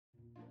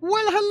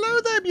Well,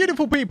 hello there,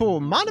 beautiful people.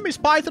 My name is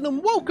Python,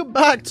 and welcome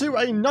back to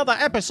another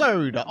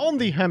episode on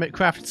the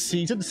Hermitcraft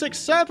Season 6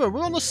 server.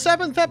 We're on the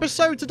 7th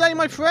episode today,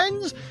 my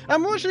friends,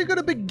 and we're actually going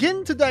to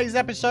begin today's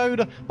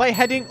episode by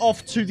heading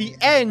off to the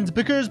end,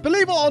 because,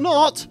 believe it or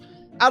not,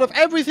 out of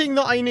everything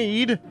that I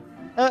need,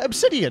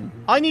 obsidian.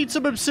 I need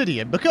some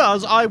obsidian,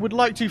 because I would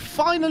like to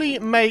finally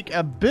make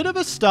a bit of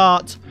a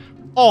start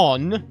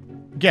on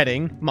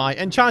getting my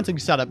enchanting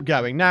setup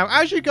going. Now,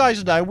 as you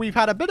guys know, we've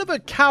had a bit of a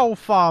cow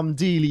farm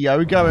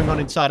dealio going on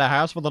inside our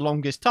house for the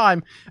longest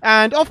time,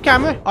 and off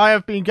camera, I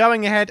have been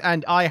going ahead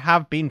and I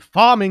have been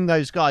farming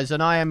those guys,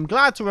 and I am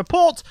glad to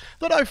report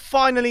that I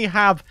finally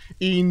have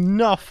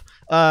enough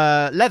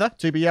leather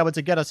to be able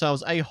to get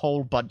ourselves a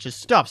whole bunch of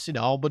stuffs, you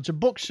know, a whole bunch of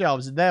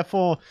bookshelves, and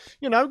therefore,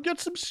 you know,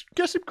 get some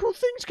cool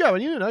things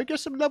going, you know, get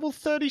some level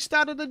 30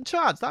 standard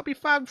enchants. That'd be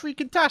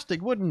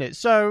fan-freaking-tastic, wouldn't it?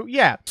 So,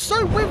 yeah.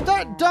 So, with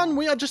that done,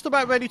 we are just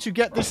about ready to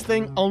get this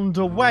thing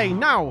underway.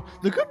 Now,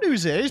 the good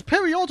news is,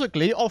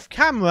 periodically, off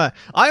camera,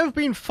 I have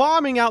been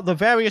farming out the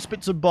various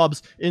bits and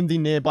bobs in the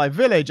nearby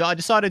village. I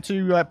decided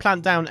to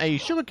plant down a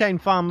sugarcane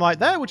farm right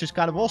there, which is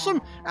kind of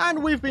awesome,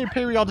 and we've been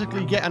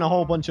periodically getting a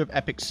whole bunch of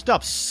epic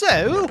stuff.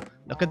 So,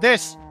 look at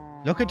this.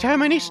 Look at how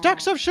many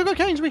stacks of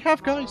sugarcanes we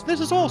have, guys.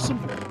 This is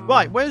awesome.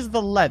 Right, where's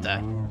the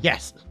leather?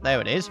 Yes, there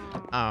it is.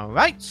 All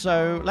right,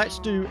 so let's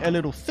do a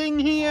little thing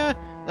here.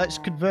 Let's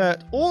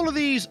convert all of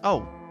these.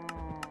 Oh,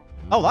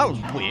 that was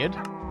weird.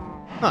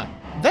 Huh.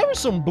 There is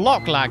some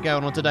block lag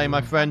going on today,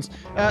 my friends.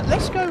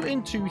 Let's go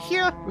into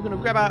here. We're going to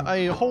grab out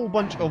a whole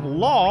bunch of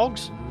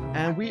logs,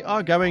 and we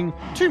are going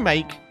to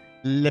make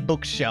the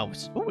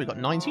bookshelves. Oh, we got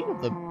 19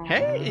 of them.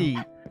 Hey,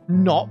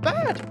 not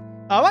bad.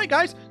 All right,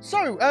 guys.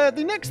 So,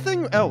 the next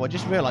thing... Oh, I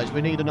just realized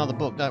we need another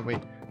book, don't we?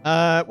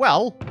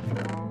 Well,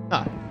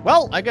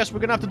 I guess we're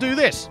going to have to do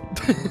this.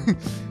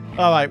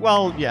 All right,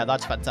 well, yeah,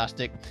 that's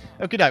fantastic.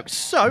 Okie doke.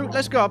 So,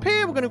 let's go up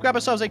here. We're going to grab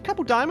ourselves a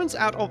couple diamonds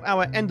out of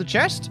our ender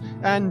chest.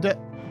 And,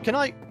 can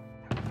I...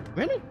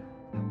 Really?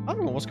 I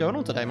don't know what's going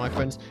on today, my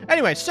friends.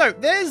 Anyway, so,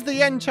 there's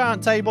the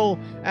enchant table.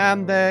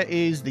 And there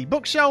is the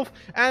bookshelf.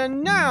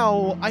 And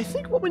now, I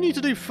think what we need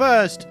to do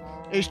first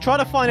is try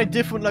to find a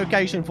different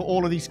location for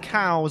all of these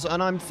cows,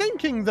 and I'm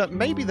thinking that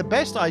maybe the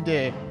best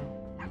idea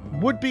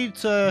would be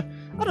to,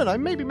 I don't know,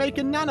 maybe make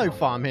a nano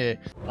farm here.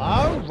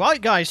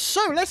 Alright guys,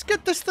 so let's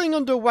get this thing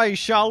underway,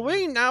 shall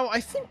we? Now, I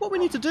think what we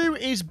need to do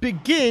is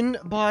begin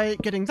by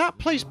getting that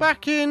place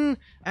back in,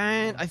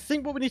 and I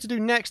think what we need to do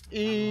next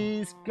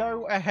is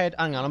go ahead,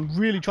 hang on, I'm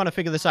really trying to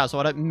figure this out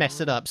so I don't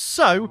mess it up.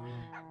 So,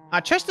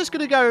 our chest is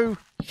going to go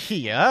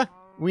here.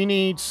 We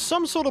need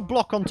some sort of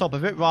block on top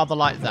of it, rather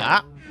like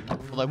that.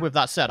 Although, with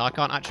that said, I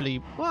can't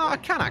actually... Well, I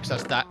can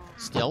access that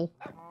still.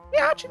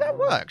 Yeah, actually, that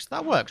works.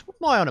 That works. What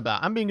am I on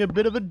about? I'm being a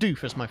bit of a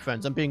doofus, my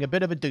friends. I'm being a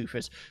bit of a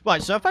doofus.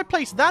 Right, so if I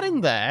place that in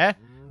there,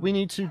 we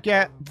need to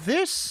get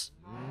this...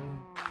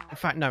 In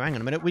fact, no, hang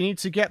on a minute. We need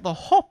to get the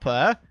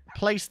hopper,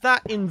 place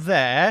that in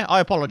there. I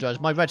apologize.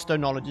 My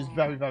redstone knowledge is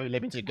very, very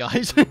limited,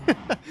 guys.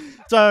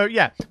 So,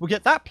 yeah, we'll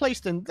get that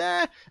placed in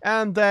there.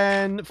 And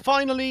then,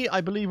 finally,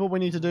 I believe what we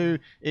need to do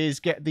is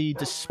get the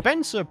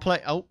dispenser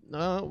Oh,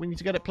 no, we need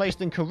to get it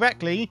placed in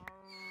correctly.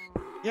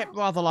 Yep,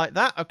 rather like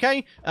that.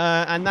 Okay.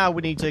 And now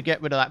we need to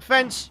get rid of that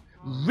fence.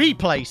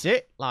 Replace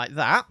it like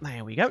that.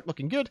 There we go.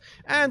 Looking good.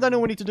 And then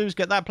all we need to do is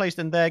get that placed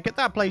in there. Get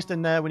that placed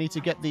in there. We need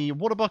to get the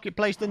water bucket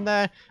placed in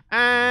there.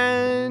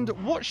 And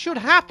what should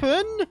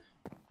happen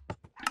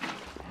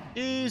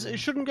is it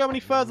shouldn't go any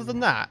further than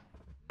that.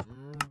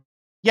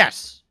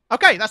 Yes.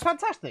 Okay, that's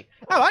fantastic.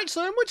 Alright,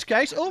 so in which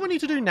case, all we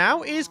need to do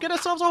now is get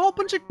ourselves a whole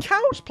bunch of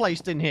cows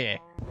placed in here.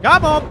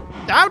 Come on,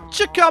 out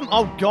you come.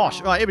 Oh,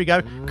 gosh. Right, here we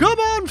go. Come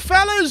on,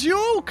 fellas, you're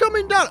all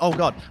coming down. Oh,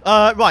 God.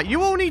 Right,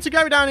 you all need to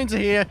go down into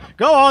here.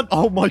 Go on.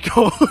 Oh, my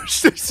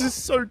gosh, this is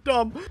so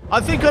dumb.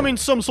 I think I'm in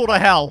some sort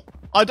of hell.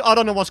 I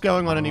don't know what's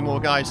going on anymore,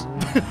 guys.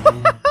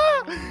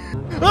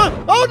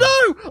 Oh,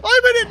 no,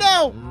 I'm in it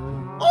now.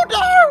 Oh,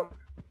 no.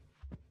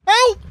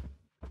 Help!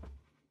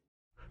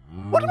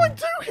 What do I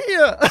do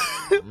here?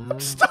 I'm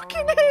stuck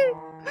in here.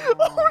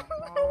 Oh,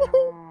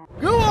 no.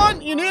 Go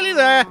on, you're nearly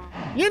there.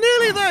 You're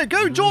nearly there.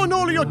 Go join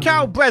all of your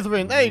cow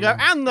brethren. There you go.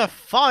 And the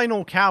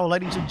final cow,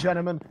 ladies and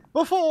gentlemen.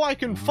 Before I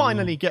can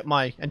finally get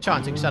my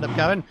enchanting setup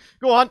going.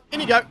 Go on, in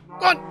you go.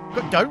 Go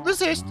on. Don't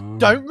resist.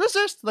 Don't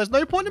resist. There's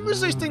no point in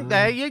resisting.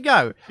 There you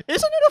go.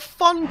 Isn't it a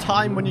fun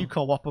time when you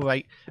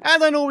cooperate?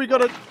 And then all we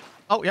gotta...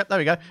 Oh, yep, there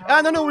we go.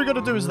 And then all we got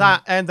to do is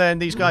that, and then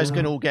these guys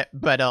can all get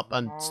bred up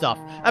and stuff.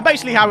 And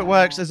basically how it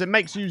works is it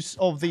makes use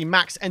of the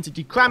max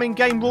entity cramming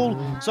game rule.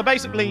 So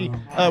basically,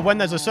 when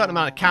there's a certain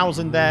amount of cows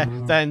in there,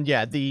 then,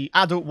 yeah, the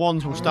adult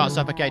ones will start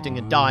suffocating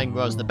and dying,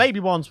 whereas the baby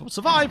ones will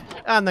survive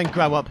and then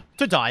grow up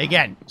to die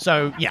again.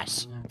 So,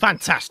 yes,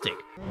 fantastic.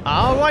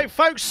 Alright,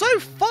 folks, so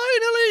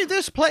finally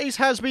this place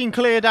has been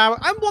cleared out,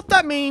 and what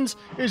that means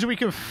is we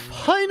can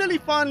finally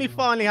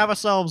have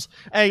ourselves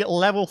a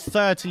level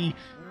 30,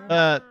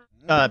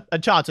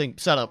 enchanting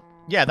setup.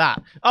 Yeah,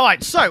 that. All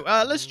right, so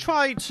let's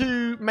try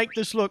to make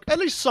this look at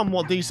least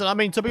somewhat decent. I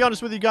mean, to be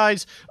honest with you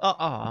guys,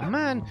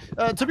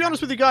 to be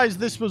honest with you guys,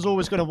 this was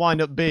always going to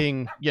wind up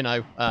being, you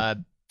know,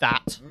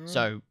 that.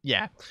 So,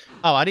 yeah.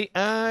 Alrighty,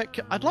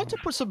 I'd like to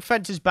put some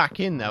fences back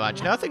in, though,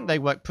 actually. I think they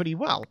work pretty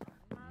well.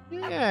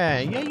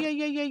 Yeah.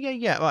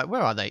 Right,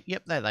 where are they?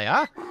 Yep, there they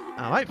are.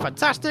 Alright,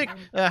 fantastic.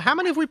 How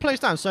many have we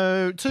placed down?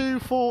 So, 2,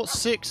 4,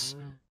 6,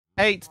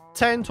 8,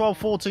 10, 12,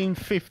 14,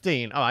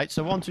 15. Alright,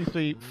 so 1, 2,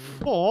 3,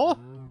 4.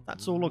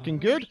 That's all looking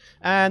good.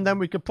 And then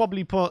we could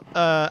probably put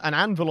an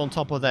anvil on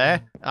top of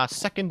there. Our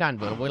second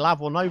anvil. We'll have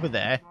one over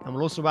there. And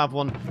we'll also have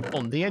one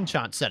on the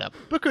enchant setup.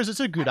 Because it's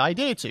a good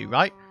idea to,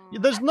 right?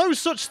 There's no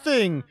such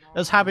thing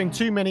as having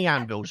too many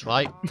anvils,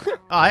 right?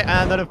 Alright,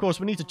 and then of course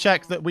we need to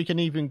check that we can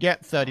even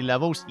get 30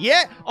 levels.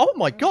 Yeah! Oh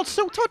my god,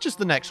 Silk Touch is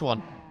the next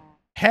one.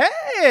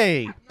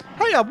 Hey!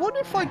 Hey, I wonder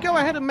if I go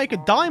ahead and make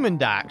a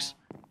diamond axe.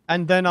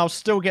 And then I'll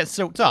still get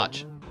Silk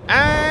Touch.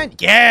 And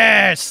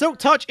yeah! Silk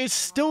Touch is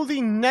still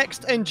the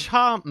next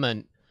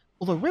enchantment.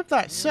 Although with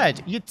that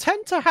said, you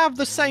tend to have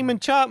the same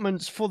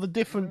enchantments for the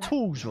different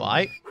tools,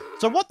 right?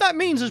 So what that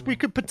means is we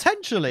could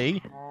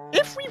potentially,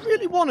 if we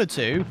really wanted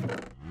to,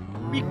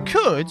 we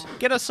could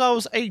get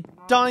ourselves a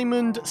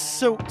diamond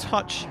Silk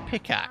Touch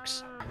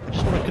pickaxe. I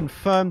just want to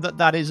confirm that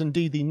that is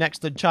indeed the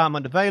next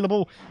enchantment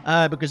available,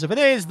 because if it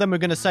is, then we're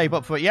going to save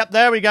up for it. Yep,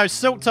 there we go.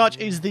 Silk Touch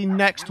is the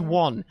next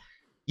one.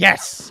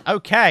 Yes!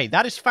 Okay,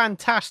 that is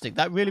fantastic.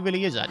 That really,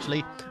 really is,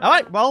 actually.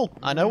 Alright, well,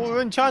 I know what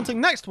we're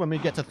enchanting next when we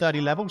get to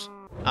 30 levels.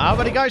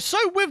 Alrighty, guys, so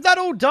with that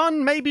all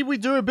done, maybe we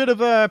do a bit of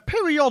a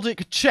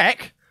periodic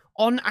check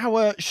on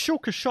our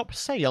Shulker Shop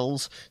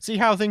sales. See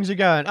how things are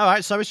going.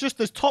 Alright, so it's just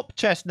this top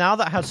chest now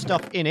that has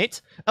stuff in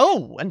it.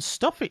 Oh, and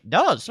stuff it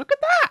does. Look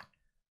at that!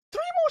 3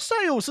 more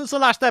sales since the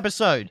last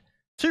episode.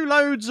 2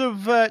 loads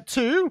of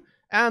 2,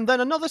 and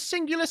then another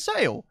singular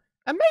sale.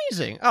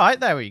 Amazing. Alright,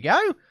 there we go.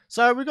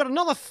 So we've got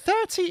another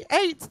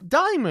 38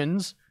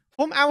 diamonds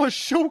from our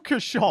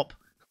Shulker Shop.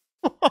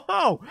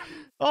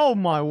 Oh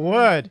my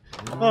word.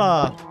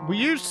 We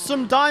used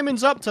some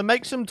diamonds up to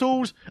make some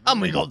tools,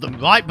 and we got them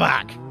right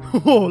back.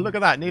 Oh, look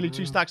at that. Nearly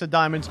 2 stacks of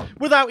diamonds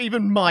without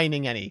even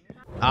mining any.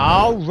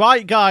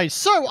 Alright, guys.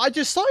 So I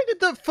decided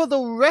that for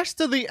the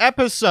rest of the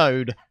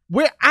episode,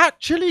 we're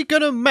actually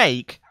going to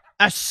make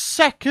a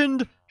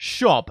second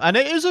shop. And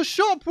it is a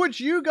shop which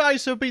you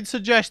guys have been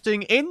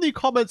suggesting in the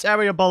comments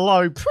area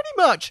below pretty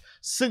much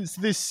since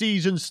this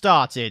season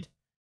started.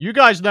 You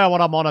guys know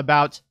what I'm on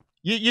about.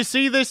 You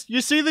see this?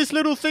 You see this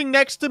little thing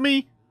next to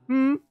me?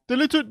 The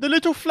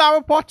little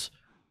flower pot?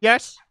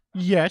 Yes.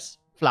 Yes.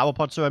 Flower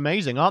pots are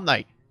amazing, aren't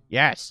they?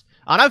 Yes.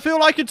 And I feel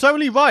like it's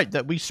only right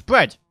that we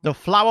spread the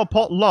flower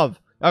pot love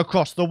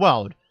across the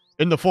world.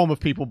 In the form of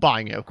people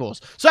buying it, of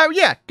course. So,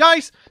 yeah,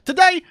 guys,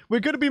 today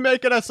we're going to be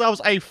making ourselves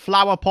a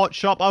flower pot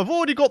shop. I've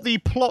already got the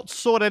plot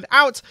sorted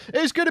out.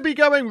 It's going to be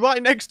going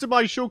right next to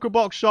my Shulker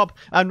Box shop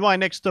and right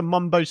next to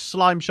Mumbo's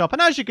slime shop.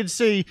 And as you can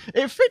see,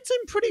 it fits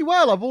in pretty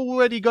well. I've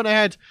already gone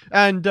ahead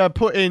and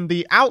put in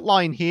the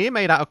outline here,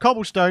 made out of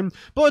cobblestone.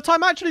 But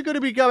I'm actually going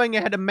to be going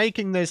ahead and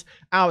making this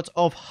out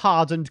of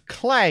hardened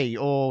clay,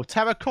 or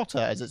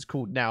terracotta, as it's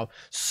called now.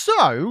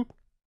 So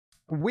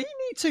we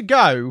need to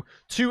go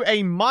to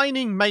a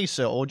mining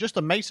mesa, or just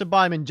a mesa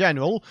biome in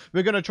general.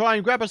 We're going to try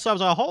and grab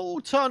ourselves a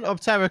whole ton of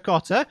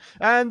terracotta,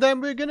 and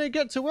then we're going to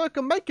get to work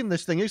on making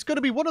this thing. It's going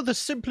to be one of the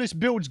simplest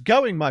builds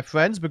going, my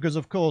friends, because,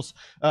 of course,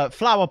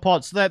 flower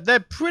pots, they're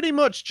pretty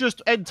much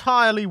just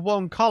entirely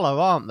one color,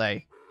 aren't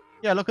they?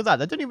 Yeah, look at that.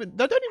 They don't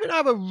even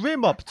have a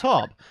rim up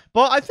top.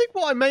 But I think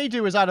what I may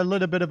do is add a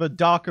little bit of a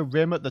darker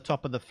rim at the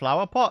top of the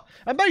flower pot.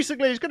 And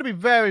basically, it's going to be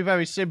very,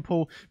 very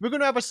simple. We're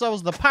going to have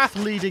ourselves the path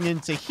leading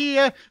into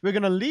here. We're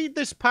going to lead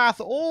this path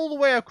all the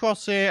way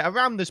across here,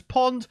 around this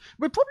pond.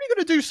 We're probably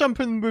going to do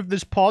something with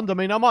this pond. I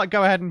mean, I might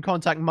go ahead and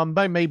contact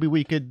Mumbo. Maybe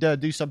we could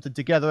do something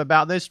together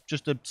about this.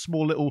 Just a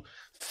small little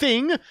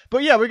thing.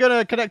 But yeah, we're going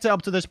to connect it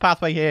up to this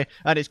pathway here,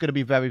 and it's going to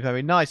be very,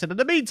 very nice. And in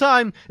the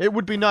meantime, it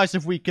would be nice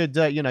if we could,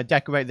 you know,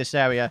 decorate this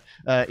area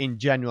in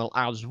general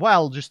as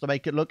well, just to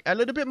make it look a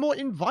little bit more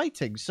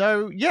inviting.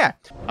 So yeah.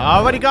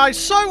 Alrighty, guys.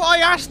 So I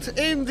asked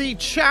in the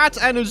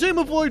chat, and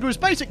Azuma Void was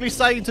basically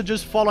saying to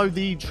just follow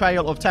the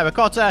trail of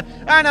terracotta,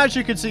 and as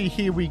you can see,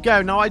 here we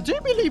go. Now, I do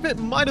believe it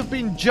might have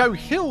been Joe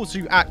Hills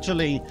who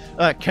actually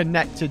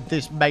connected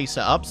this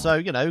mesa up, so,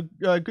 you know,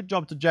 good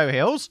job to Joe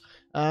Hills.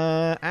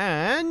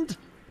 And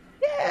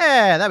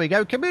yeah, there we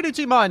go.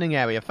 Community mining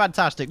area.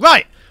 Fantastic.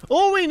 Right.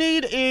 All we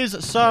need is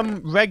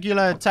some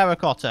regular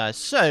terracotta.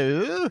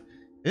 So,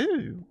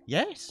 ooh,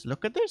 yes,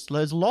 look at this.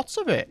 There's lots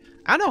of it.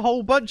 And a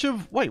whole bunch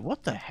of... Wait,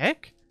 what the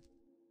heck?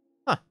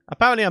 Huh.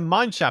 Apparently a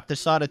mineshaft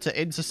decided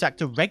to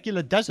intersect a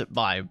regular desert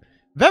biome.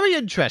 Very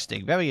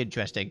interesting. Very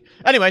interesting.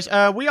 Anyways,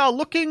 we are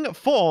looking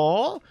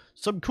for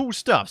some cool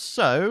stuff.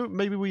 So,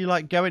 maybe we,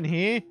 like, go in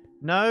here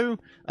No?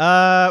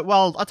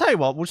 Well, I'll tell you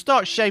what, we'll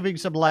start shaving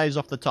some layers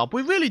off the top.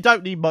 We really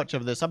don't need much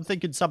of this. I'm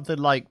thinking something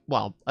like,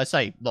 well, I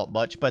say not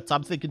much, but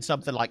I'm thinking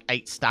something like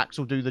 8 stacks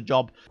will do the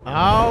job.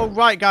 All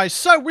right, guys,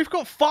 so we've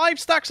got 5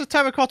 stacks of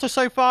terracotta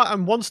so far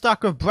and 1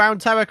 stack of brown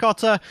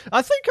terracotta.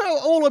 I think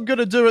all I'm going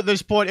to do at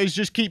this point is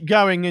just keep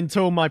going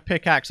until my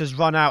pickaxe has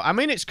run out. I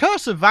mean, it's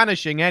Curse of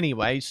Vanishing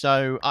anyway,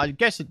 so I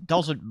guess it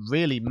doesn't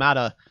really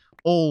matter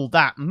all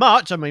that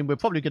much. I mean, we're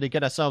probably going to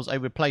get ourselves a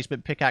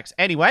replacement pickaxe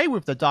anyway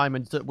with the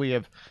diamonds that we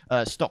have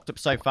stocked up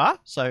so far.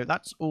 So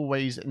that's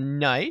always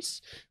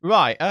nice.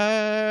 Right.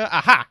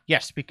 Aha.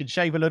 Yes, we can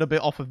shave a little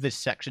bit off of this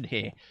section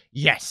here.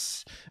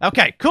 Yes.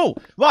 Okay, cool.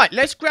 Right,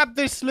 let's grab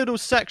this little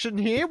section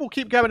here. We'll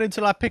keep going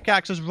until our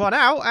pickaxe has run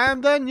out.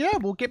 And then, yeah,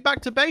 we'll get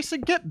back to base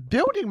and get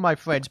building, my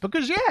friends.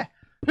 Because, yeah,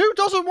 who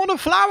doesn't want a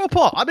flower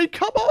pot? I mean,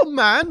 come on,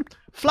 man.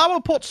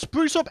 Flower pots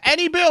spruce up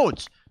any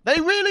builds. They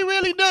really,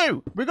 really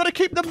do. We've got to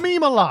keep the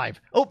meme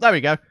alive. Oh, there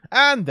we go.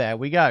 And there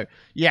we go.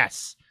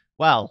 Yes.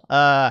 Well,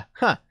 not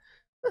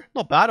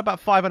bad. About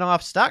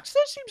 5.5 stacks.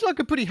 That seems like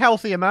a pretty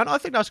healthy amount. I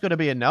think that's going to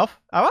be enough.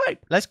 All right.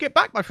 Let's get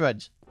back, my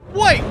friends.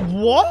 Wait,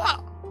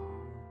 what?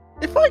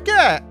 If I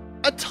get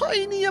a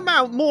tiny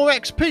amount more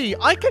XP,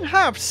 I can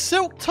have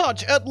Silk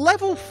Touch at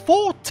level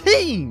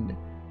 14.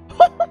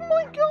 Oh,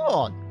 my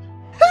God.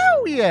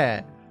 Hell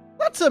yeah.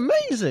 That's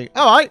amazing.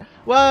 All right.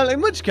 Well,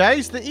 in which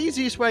case, the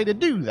easiest way to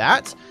do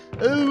that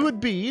would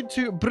be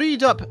to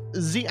breed up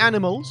the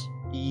animals.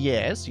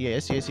 Yes.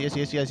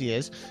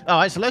 All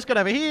right, so let's get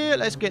over here.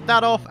 Let's get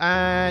that off.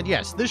 And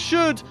yes, this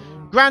should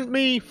grant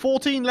me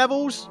 14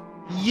 levels.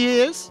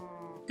 Yes.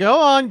 Go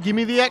on. Give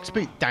me the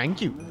XP.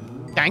 Thank you.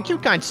 Thank you,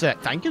 kind sir.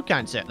 Thank you,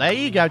 kind sir. There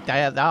you go.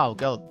 Oh,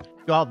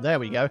 God, there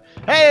we go.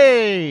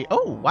 Hey.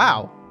 Oh,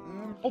 wow.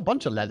 Whole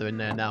bunch of leather in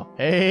there now.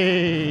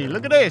 Hey,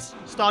 look at this.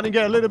 Starting to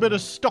get a little bit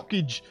of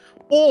stockage.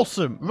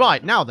 Awesome.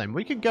 Right, now then,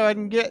 we can go ahead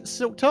and get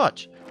Silk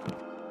Touch.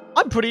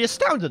 I'm pretty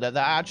astounded at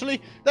that,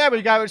 actually. There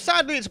we go.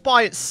 Sadly, it's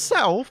by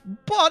itself,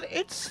 but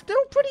it's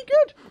still pretty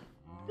good.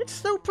 It's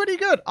still pretty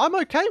good. I'm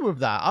okay with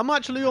that. I'm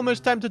actually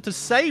almost tempted to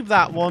save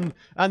that one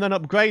and then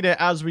upgrade it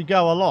as we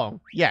go along.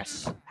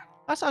 Yes.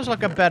 That sounds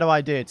like a better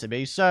idea to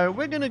me. So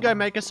we're going to go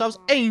make ourselves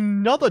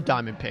another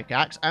diamond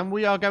pickaxe. And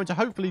we are going to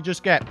hopefully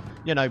just get,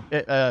 you know,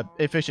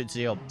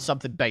 efficiency or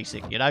something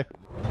basic, you know.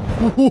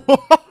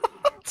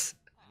 What?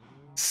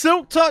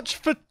 Silk Touch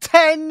for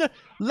 10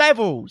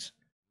 levels.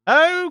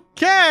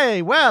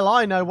 Okay. Well,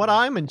 I know what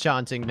I'm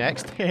enchanting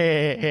next.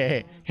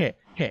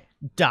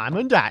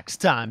 Diamond axe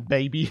time,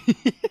 baby.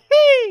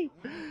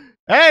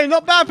 Hey,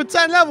 not bad for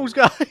 10 levels,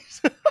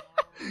 guys.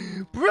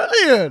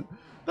 Brilliant.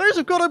 Those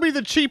have got to be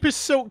the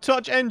cheapest Silk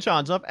Touch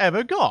enchants I've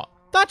ever got.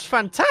 That's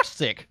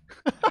fantastic.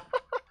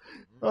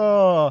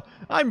 Oh,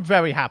 I'm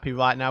very happy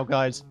right now,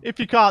 guys, if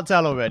you can't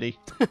tell already.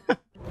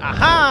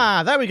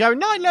 Aha! There we go.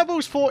 9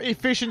 levels for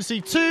efficiency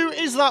 2.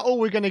 Is that all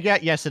we're going to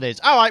get? Yes, it is.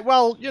 All right,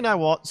 well, you know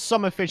what?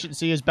 Some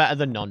efficiency is better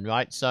than none,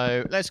 right?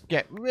 So let's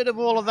get rid of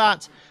all of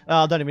that.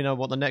 I don't even know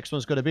what the next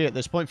one's going to be at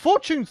this point.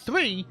 Fortune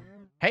 3.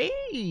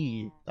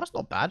 Hey, that's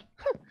not bad.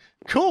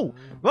 Cool.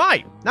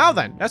 Right, now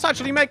then, let's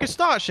actually make a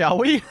start, shall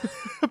we?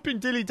 I've been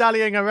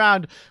dilly-dallying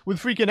around with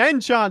freaking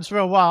enchants for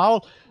a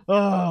while.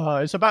 Oh,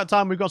 it's about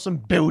time we got some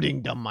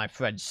building done, my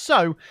friends.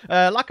 So,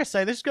 like I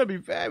say, this is going to be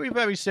very,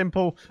 very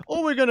simple.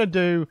 All we're going to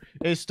do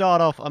is start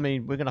off, I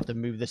mean, we're going to have to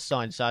move this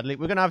sign, sadly.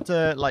 We're going to have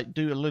to, like,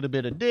 do a little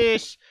bit of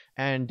this,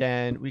 and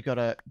then we got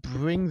to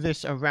bring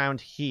this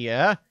around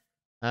here.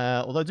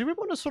 Although, do we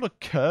want to sort of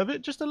curve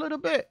it just a little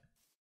bit?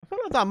 I feel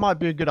like that might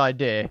be a good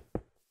idea.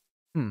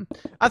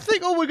 I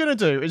think all we're going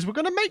to do is we're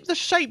going to make the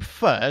shape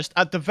first,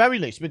 at the very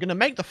least. We're going to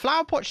make the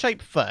flower pot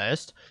shape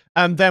first,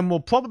 and then we'll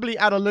probably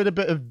add a little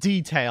bit of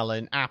detail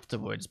in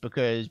afterwards,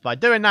 because by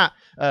doing that,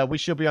 we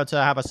should be able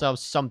to have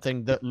ourselves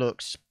something that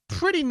looks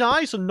pretty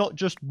nice and not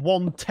just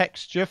one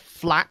texture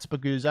flat,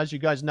 because as you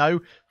guys know,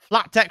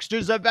 flat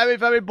textures are very,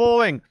 very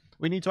boring.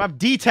 We need to have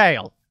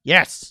detail.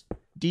 Yes.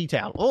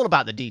 Detail. All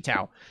about the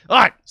detail.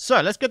 Alright,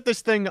 so let's get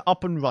this thing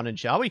up and running,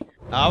 shall we?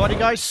 Alrighty,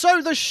 guys.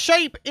 So the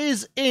shape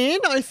is in.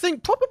 I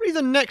think probably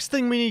the next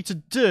thing we need to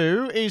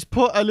do is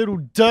put a little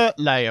dirt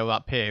layer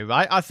up here,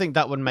 right? I think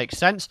that would make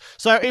sense.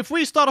 So if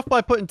we start off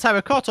by putting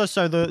terracotta,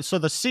 so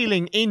the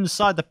ceiling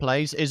inside the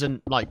place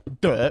isn't like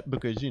dirt,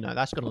 because, you know,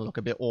 that's going to look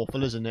a bit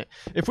awful, isn't it?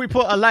 If we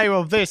put a layer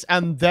of this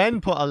and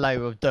then put a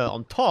layer of dirt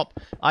on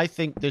top, I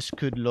think this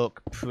could look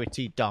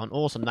pretty darn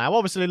awesome. Now,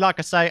 obviously, like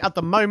I say, at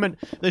the moment,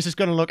 this is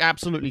going to look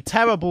absolutely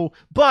terrible,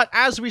 but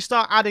as we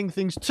start adding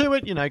things to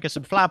it, you know, get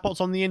some flower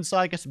pots on the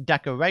inside, get some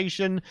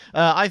decoration,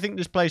 I think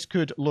this place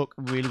could look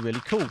really,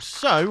 really cool.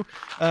 So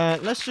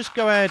let's just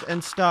go ahead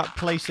and start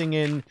placing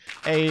in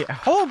a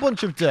whole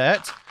bunch of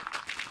dirt.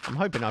 I'm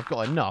hoping I've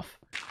got enough.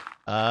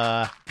 Do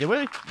I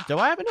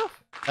have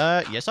enough?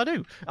 Yes, I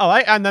do. All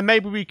right, and then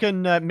maybe we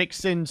can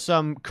mix in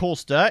some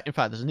coarse dirt. In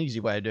fact, there's an easy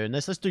way of doing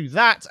this. Let's do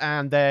that,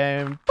 and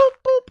then boop,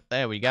 boop.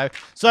 There we go.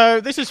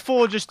 So this is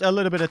for just a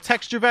little bit of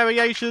texture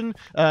variation.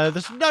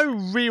 There's no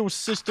real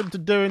system to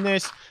doing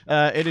this.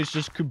 It is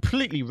just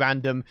completely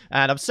random.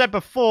 And I've said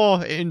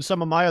before in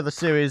some of my other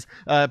series,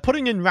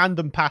 putting in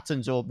random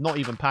patterns, or not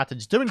even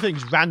patterns, doing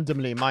things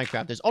randomly in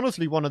Minecraft is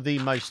honestly one of the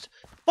most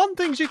fun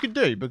things you could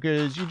do,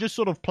 because you just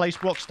sort of place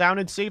blocks down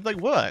and see if they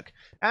work.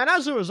 And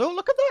as a result,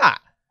 look at that.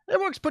 It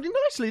works pretty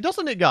nicely,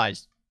 doesn't it,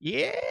 guys?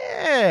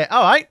 Yeah.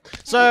 All right.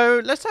 So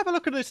let's have a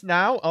look at this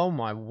now. Oh,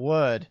 my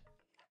word.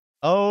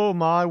 Oh,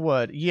 my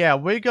word. Yeah,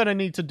 we're going to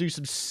need to do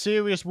some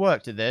serious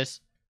work to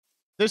this.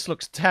 This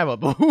looks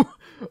terrible.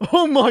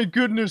 Oh, my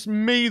goodness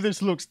me,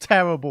 this looks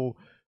terrible.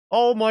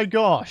 Oh, my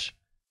gosh.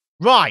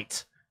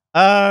 Right.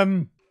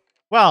 Well,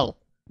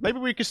 maybe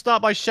we could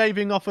start by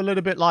shaving off a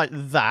little bit like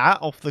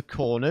that, off the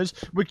corners.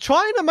 We're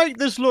trying to make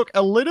this look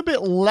a little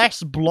bit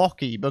less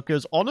blocky,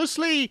 because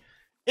honestly,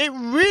 it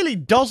really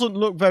doesn't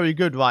look very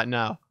good right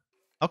now.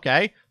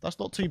 Okay, that's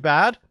not too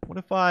bad. What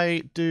if I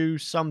do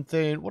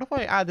something... What if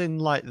I add in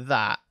like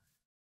that?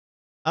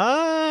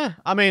 I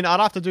mean, I'd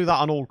have to do that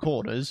on all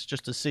corners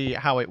just to see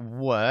how it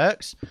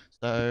works.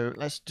 So,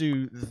 let's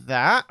do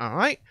that. All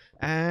right.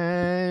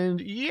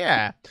 And,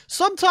 yeah.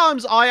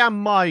 Sometimes I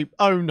am my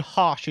own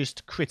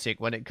harshest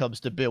critic when it comes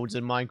to builds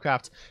in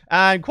Minecraft.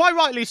 And quite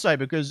rightly so,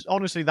 because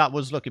honestly, that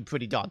was looking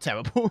pretty darn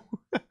terrible.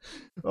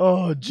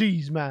 Oh,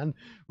 jeez, man.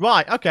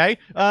 Right, okay.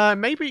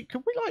 Maybe,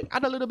 could we, like,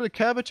 add a little bit of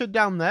curvature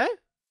down there?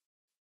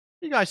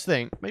 What do you guys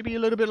think? Maybe a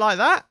little bit like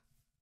that?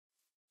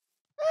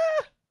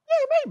 Yeah,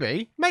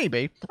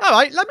 maybe.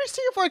 Alright, let me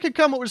see if I can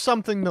come up with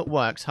something that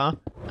works, huh?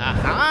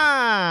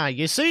 Aha!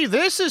 You see,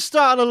 this is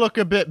starting to look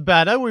a bit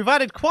better. We've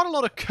added quite a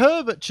lot of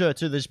curvature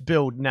to this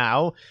build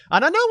now.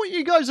 And I know what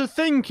you guys are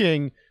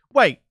thinking.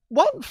 Wait,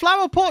 what?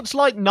 Flower pots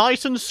like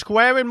nice and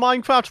square in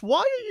Minecraft? Why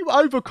are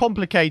you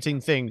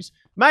overcomplicating things?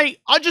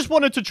 Mate, I just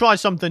wanted to try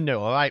something new,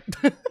 alright?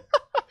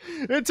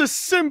 It's as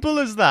simple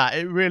as that.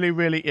 It really,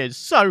 really is.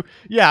 So,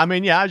 yeah, I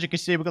mean, yeah, as you can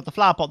see, we've got the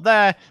flower pot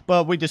there,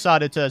 but we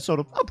decided to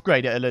sort of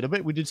upgrade it a little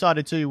bit. We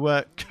decided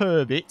to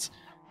curve it.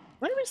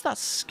 Where is that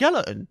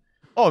skeleton?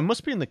 Oh, it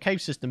must be in the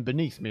cave system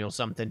beneath me or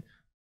something.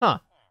 Huh.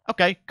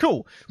 Okay,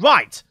 cool.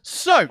 Right,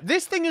 so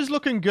this thing is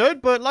looking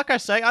good, but like I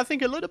say, I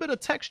think a little bit of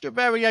texture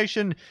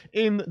variation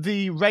in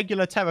the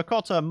regular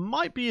terracotta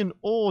might be in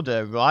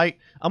order, right?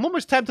 I'm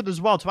almost tempted as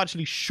well to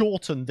actually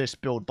shorten this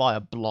build by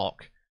a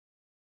block.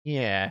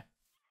 Yeah.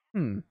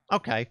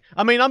 Okay.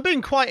 I mean, I'm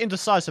being quite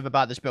indecisive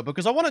about this build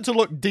because I want it to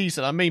look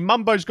decent. I mean,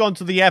 Mumbo's gone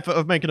to the effort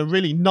of making a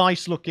really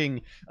nice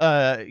looking,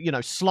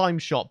 slime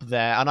shop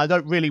there. And I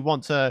don't really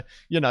want to,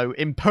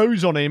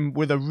 impose on him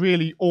with a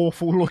really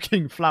awful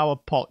looking flower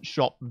pot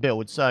shop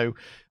build. So,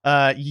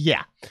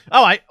 yeah.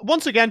 All right.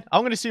 Once again, I'm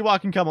going to see what I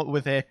can come up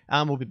with here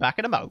and we'll be back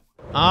in a mo.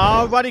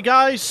 Alrighty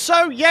guys,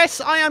 so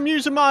yes, I am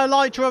using my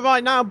elytra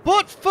right now,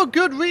 but for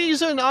good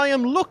reason. I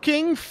am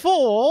looking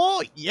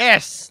for,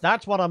 yes,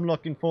 that's what I'm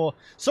looking for.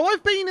 So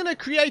I've been in a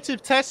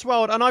creative test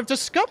world and I've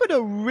discovered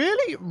a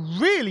really,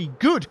 really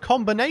good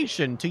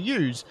combination to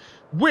use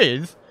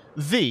with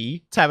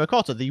the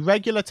terracotta, the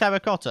regular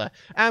terracotta.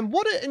 And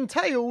what it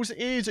entails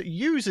is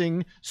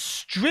using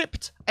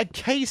stripped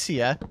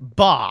acacia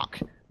bark,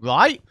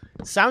 right?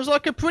 Sounds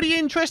like a pretty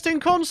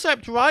interesting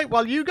concept, right?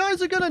 Well, you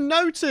guys are going to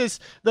notice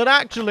that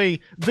actually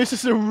this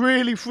is a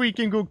really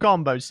freaking good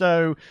combo.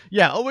 So,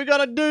 yeah, all we got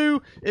to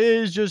do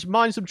is just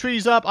mine some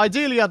trees up.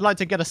 Ideally, I'd like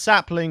to get a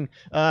sapling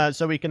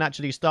so we can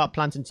actually start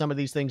planting some of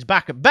these things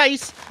back at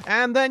base.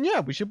 And then, yeah,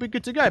 we should be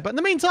good to go. But in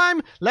the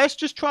meantime, let's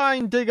just try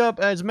and dig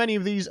up as many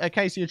of these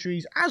acacia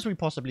trees as we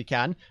possibly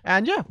can.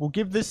 And, yeah, we'll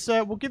give this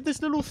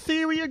little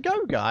theory a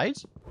go,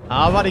 guys.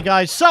 Alrighty,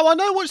 guys. So, I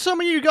know what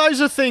some of you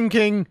guys are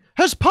thinking.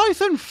 Has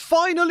Python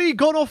finally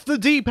gone off the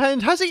deep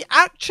end? Has he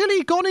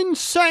actually gone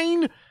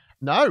insane?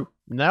 No,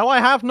 I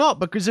have not,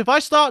 because if I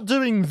start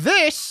doing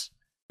this,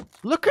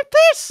 look at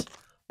this.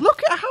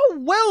 Look at how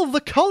well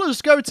the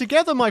colors go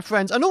together, my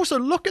friends. And also,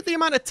 look at the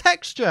amount of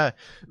texture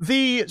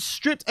the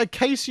stripped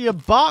acacia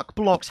bark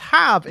blocks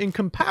have in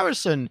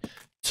comparison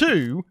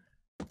to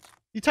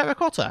the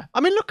terracotta. I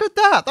mean, look at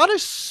that. That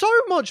is so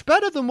much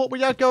better than what we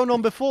had going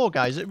on before,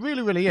 guys. It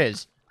really, really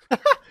is.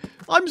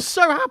 I'm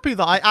so happy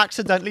that I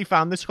accidentally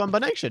found this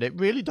combination. It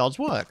really does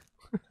work.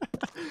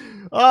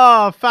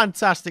 Oh,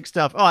 fantastic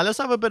stuff. All right, let's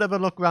have a bit of a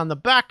look around the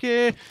back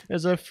here.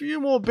 There's a few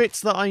more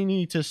bits that I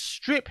need to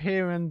strip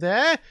here and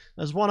there.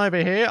 There's one over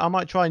here. I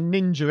might try and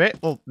ninja it.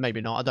 Well,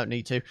 maybe not. I don't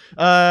need to.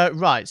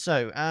 Right,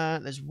 so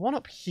there's one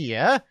up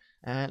here.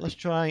 Let's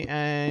try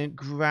and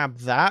grab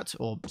that,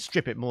 or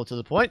strip it more to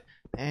the point.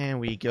 There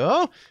we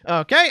go.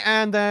 Okay,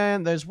 and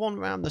then there's one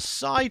around the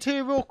side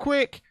here real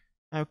quick.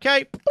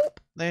 Okay, boop,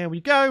 there we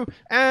go.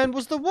 And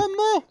was there one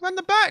more around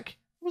the back?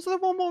 Was there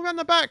one more around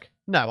the back?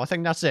 No, I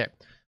think that's it.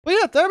 But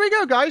yeah, there we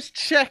go, guys.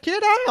 Check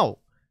it out.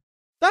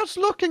 That's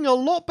looking a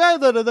lot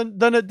better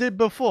than it did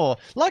before.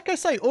 Like I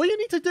say, all you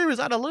need to do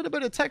is add a little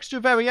bit of texture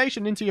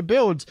variation into your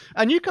builds,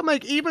 and you can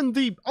make even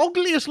the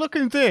ugliest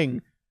looking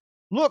thing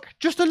look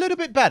just a little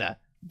bit better.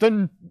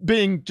 than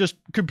being just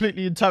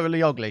completely and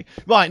totally ugly.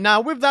 Right, now,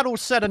 with that all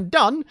said and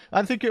done,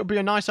 I think it would be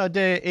a nice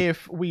idea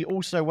if we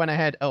also went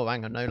ahead... Oh,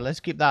 hang on, no,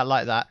 let's keep that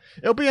like that.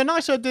 It'll be a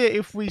nice idea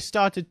if we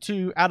started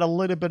to add a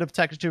little bit of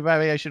texture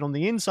variation on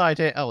the inside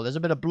here. Oh, there's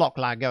a bit of block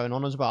lag going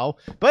on as well,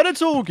 but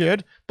it's all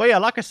good. But yeah,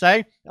 like I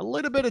say, a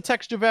little bit of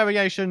texture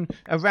variation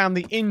around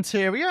the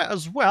interior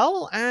as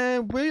well,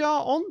 and we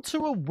are on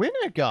to a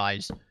winner,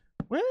 guys.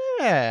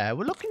 Yeah,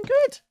 we're looking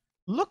good.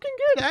 Looking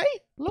good, eh?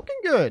 Looking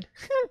good.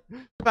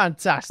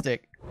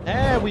 Fantastic.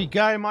 There we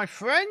go, my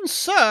friends.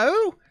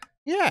 So,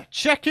 yeah,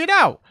 check it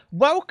out.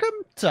 Welcome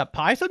to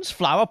Python's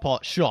Flower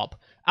Pot Shop.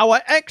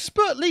 Our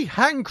expertly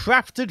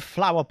handcrafted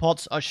flower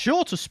pots are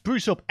sure to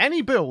spruce up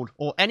any build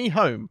or any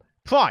home.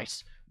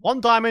 Price,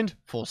 1 diamond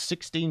for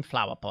 16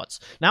 flower pots.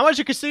 Now, as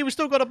you can see, we've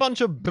still got a bunch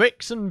of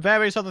bricks and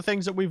various other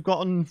things that we've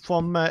gotten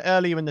from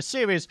earlier in the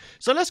series.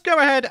 So let's go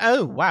ahead.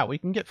 Oh, wow, we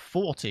can get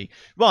 40.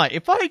 Right,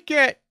 if I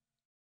get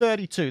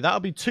 32,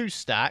 that'll be 2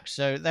 stacks,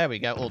 so there we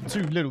go, or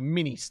 2 little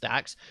mini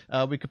stacks.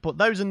 We could put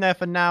those in there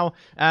for now,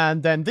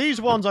 and then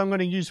these ones I'm going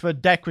to use for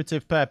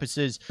decorative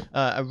purposes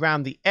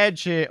around the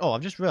edge here. Oh,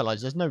 I've just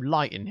realized there's no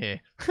light in here.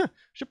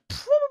 Should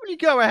probably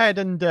go ahead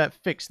and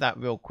fix that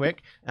real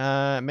quick.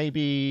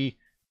 Maybe,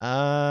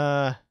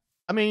 I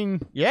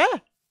mean, yeah,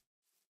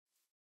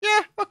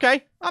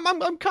 okay.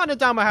 I'm kind of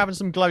down with having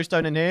some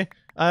glowstone in here.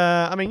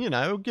 I mean, you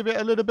know, give it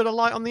a little bit of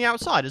light on the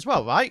outside as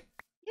well, right?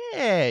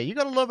 Yeah, you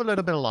gotta love a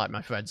little bit of light,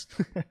 my friends.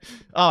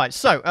 Alright,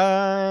 so,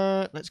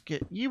 let's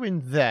get you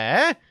in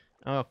there.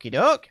 Okie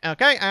doke.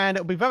 Okay, and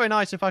it'll be very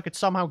nice if I could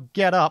somehow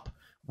get up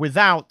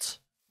without...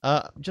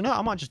 do you know what?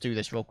 I might just do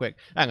this real quick.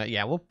 Hang on,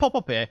 yeah, we'll pop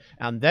up here,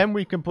 and then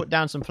we can put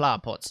down some flower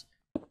pots.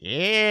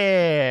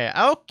 Yeah,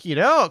 okie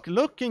doke,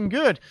 looking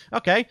good.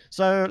 Okay,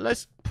 so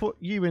let's put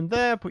you in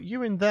there,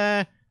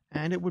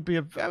 and it would be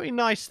a very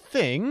nice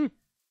thing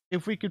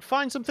if we could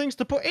find some things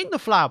to put in the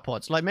flower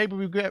pots. Like maybe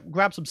we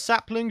grab some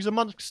saplings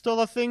amongst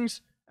other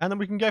things, and then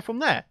we can go from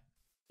there.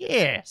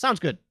 Yeah, sounds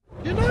good.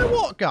 You know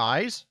what,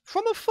 guys?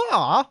 From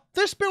afar,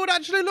 this build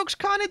actually looks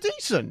kind of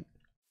decent.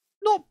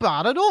 Not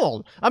bad at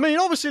all. I mean,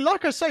 obviously,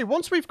 like I say,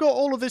 once we've got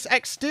all of this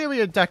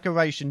exterior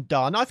decoration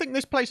done, I think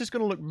this place is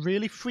going to look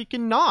really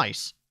freaking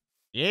nice.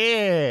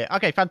 Yeah.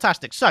 Okay,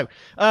 fantastic. So,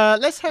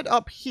 let's head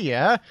up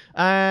here.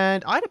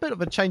 And I had a bit of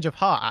a change of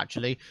heart,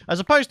 actually. As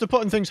opposed to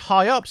putting things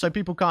high up so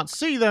people can't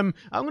see them,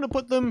 I'm going to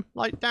put them,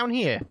 like, down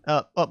here.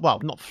 Well,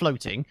 not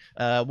floating.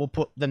 We'll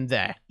put them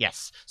there.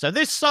 Yes. So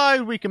this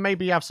side, we can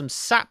maybe have some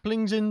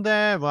saplings in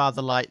there,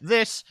 rather like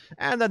this.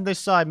 And then this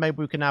side, maybe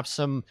we can have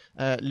some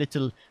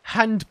little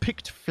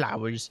hand-picked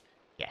flowers.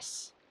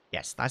 Yes.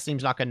 Yes, that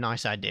seems like a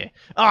nice idea.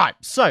 All right,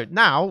 so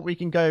now we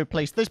can go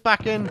place this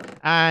back in.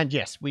 And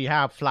yes, we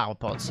have flower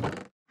pots.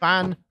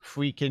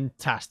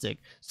 Fan-freaking-tastic.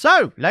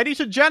 So, ladies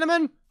and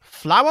gentlemen,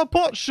 Flower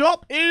Pot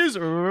Shop is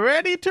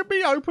ready to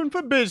be open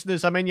for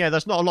business. I mean, yeah,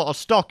 there's not a lot of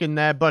stock in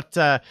there, but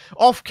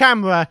off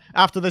camera,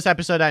 after this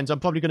episode ends, I'm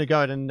probably going to go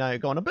ahead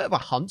and go on a bit of a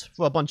hunt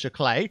for a bunch of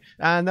clay.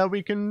 And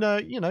we can,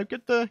 you know,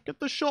 get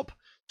the shop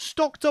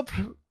stocked up,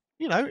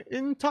 you know,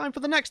 in time for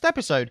the next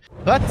episode.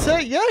 But,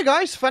 yeah,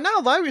 guys, for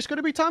now, though, it's going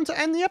to be time to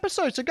end the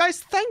episode. So,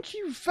 guys, thank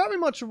you very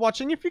much for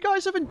watching. If you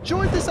guys have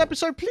enjoyed this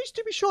episode, please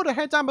do be sure to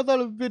head down below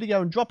the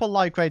video and drop a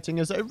like rating,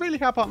 as it really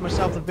help out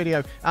myself, the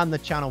video, and the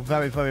channel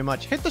very, very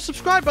much. Hit the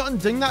subscribe button,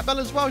 ding that bell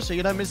as well, so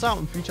you don't miss out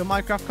on future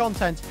Minecraft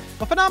content.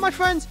 But for now, my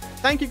friends,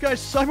 thank you guys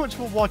so much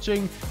for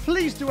watching.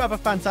 Please do have a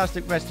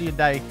fantastic rest of your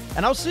day,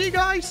 and I'll see you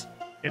guys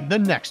in the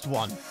next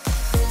one.